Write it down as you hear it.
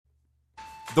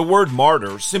The word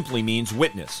martyr simply means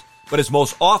witness, but is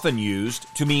most often used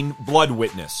to mean blood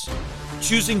witness,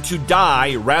 choosing to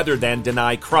die rather than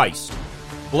deny Christ,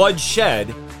 blood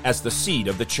shed as the seed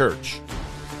of the church.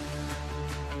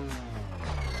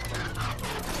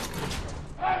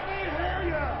 Let me hear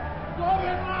you!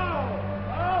 Going loud!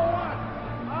 All one,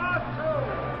 all two,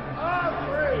 all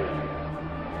three.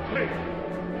 Please.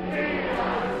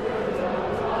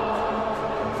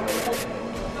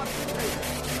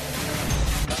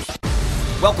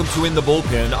 Welcome to In the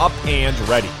Bullpen, Up and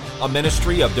Ready, a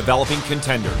ministry of developing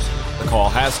contenders. The call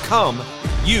has come.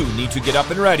 You need to get up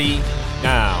and ready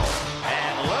now.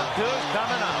 And look who's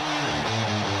coming up.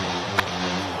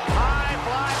 High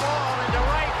fly ball into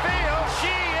right field.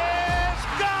 She is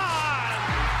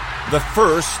gone. The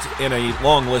first in a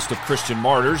long list of Christian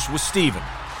martyrs was Stephen.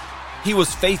 He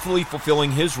was faithfully fulfilling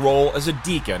his role as a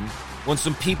deacon when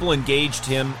some people engaged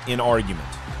him in argument.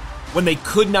 When they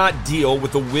could not deal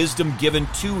with the wisdom given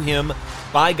to him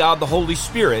by God the Holy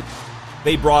Spirit,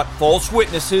 they brought false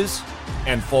witnesses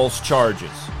and false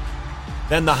charges.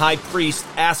 Then the high priest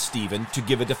asked Stephen to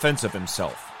give a defense of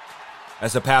himself.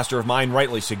 As a pastor of mine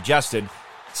rightly suggested,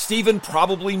 Stephen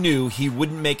probably knew he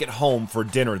wouldn't make it home for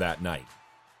dinner that night.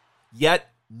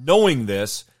 Yet, knowing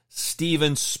this,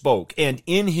 Stephen spoke, and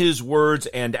in his words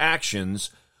and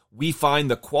actions, we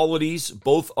find the qualities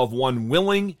both of one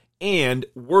willing and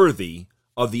worthy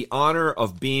of the honor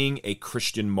of being a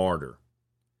Christian martyr.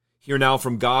 Hear now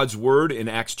from God's word in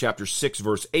Acts chapter 6,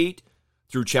 verse 8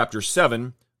 through chapter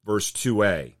 7, verse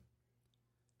 2a.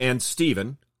 And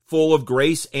Stephen, full of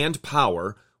grace and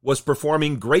power, was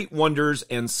performing great wonders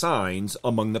and signs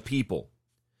among the people.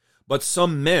 But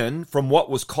some men from what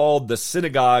was called the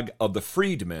synagogue of the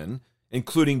freedmen,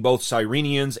 including both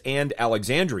Cyrenians and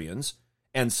Alexandrians,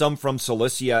 and some from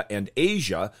Cilicia and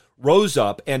Asia, rose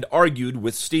up and argued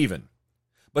with Stephen.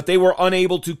 But they were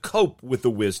unable to cope with the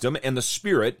wisdom and the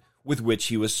spirit with which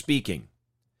he was speaking.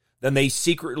 Then they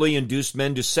secretly induced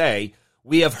men to say,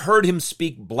 "We have heard him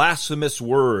speak blasphemous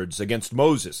words against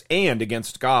Moses and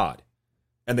against God."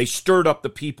 And they stirred up the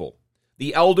people,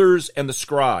 the elders and the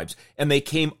scribes, and they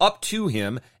came up to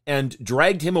him and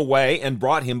dragged him away and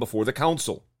brought him before the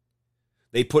council.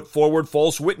 They put forward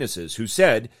false witnesses who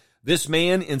said, "This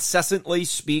man incessantly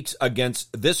speaks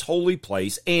against this holy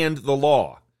place and the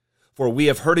law. For we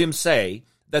have heard him say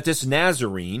that this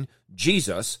Nazarene,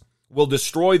 Jesus, will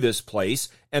destroy this place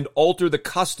and alter the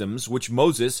customs which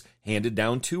Moses handed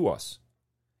down to us."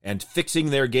 And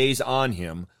fixing their gaze on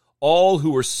him, all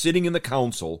who were sitting in the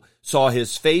council saw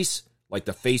his face like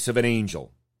the face of an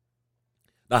angel.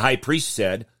 The high priest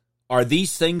said, "Are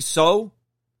these things so?"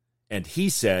 And he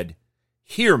said,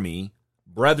 "Hear me,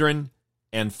 brethren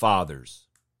and fathers."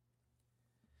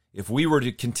 If we were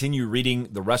to continue reading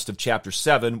the rest of chapter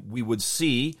 7, we would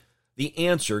see the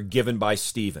answer given by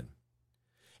Stephen.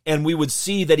 And we would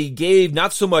see that he gave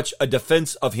not so much a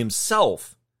defense of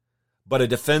himself, but a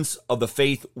defense of the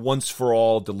faith once for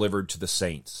all delivered to the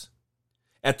saints.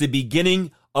 At the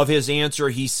beginning of his answer,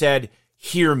 he said,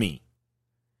 "Hear me."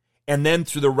 And then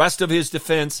through the rest of his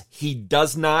defense, he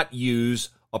does not use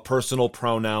a personal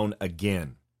pronoun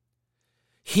again.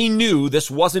 He knew this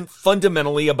wasn't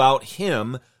fundamentally about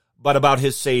him, but about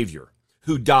his Savior,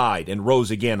 who died and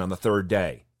rose again on the third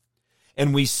day.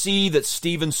 And we see that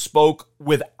Stephen spoke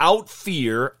without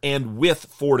fear and with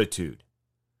fortitude.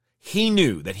 He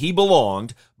knew that he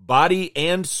belonged, body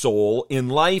and soul, in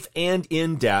life and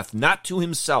in death, not to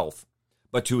himself,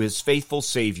 but to his faithful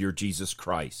Savior, Jesus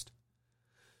Christ.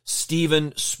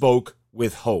 Stephen spoke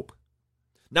with hope.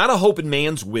 Not a hope in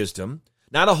man's wisdom,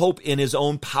 not a hope in his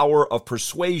own power of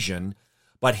persuasion,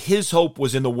 but his hope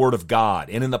was in the Word of God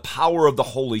and in the power of the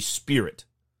Holy Spirit.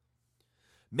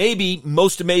 Maybe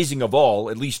most amazing of all,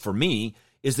 at least for me,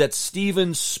 is that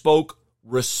Stephen spoke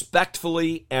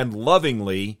respectfully and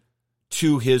lovingly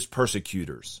to his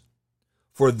persecutors.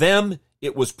 For them,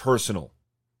 it was personal,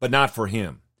 but not for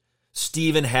him.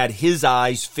 Stephen had his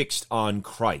eyes fixed on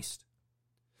Christ.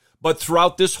 But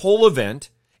throughout this whole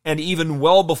event, and even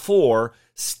well before,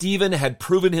 Stephen had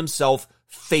proven himself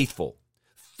faithful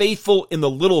in the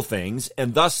little things,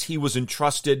 and thus he was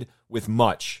entrusted with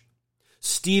much.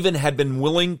 Stephen had been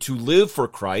willing to live for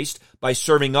Christ by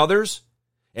serving others,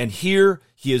 and here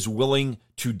he is willing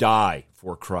to die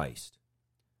for Christ.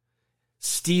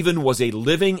 Stephen was a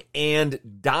living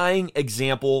and dying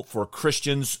example for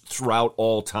Christians throughout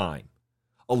all time,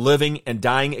 a living and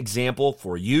dying example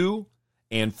for you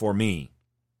and for me.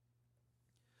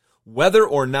 Whether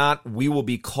or not we will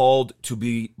be called to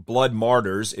be blood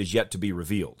martyrs is yet to be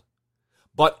revealed.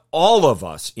 But all of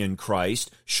us in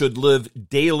Christ should live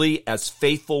daily as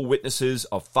faithful witnesses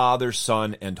of Father,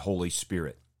 Son, and Holy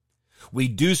Spirit. We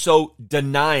do so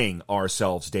denying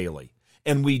ourselves daily,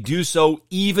 and we do so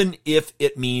even if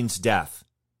it means death.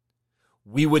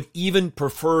 We would even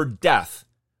prefer death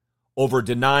over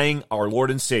denying our Lord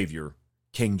and Savior,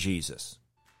 King Jesus.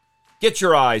 Get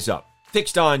your eyes up,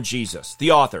 fixed on Jesus,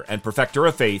 the author and perfecter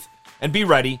of faith, and be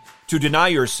ready to deny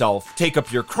yourself, take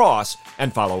up your cross,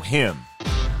 and follow him.